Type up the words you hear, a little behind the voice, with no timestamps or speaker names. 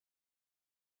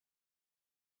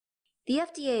The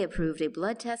FDA approved a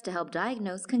blood test to help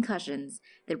diagnose concussions.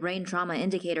 The Brain Trauma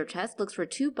Indicator test looks for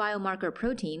two biomarker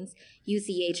proteins,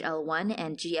 UCH-L1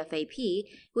 and GFAP,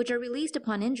 which are released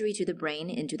upon injury to the brain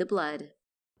into the blood.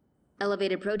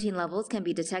 Elevated protein levels can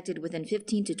be detected within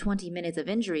 15 to 20 minutes of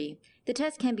injury. The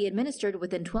test can be administered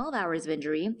within 12 hours of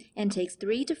injury and takes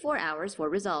 3 to 4 hours for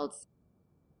results.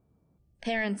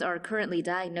 Parents are currently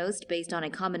diagnosed based on a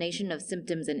combination of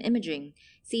symptoms and imaging.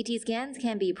 CT scans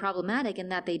can be problematic in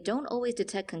that they don't always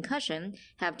detect concussion,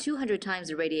 have 200 times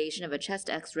the radiation of a chest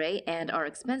X-ray, and are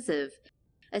expensive.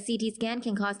 A CT scan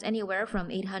can cost anywhere from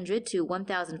 $800 to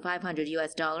 $1,500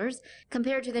 US,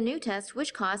 compared to the new test,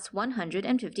 which costs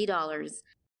 $150.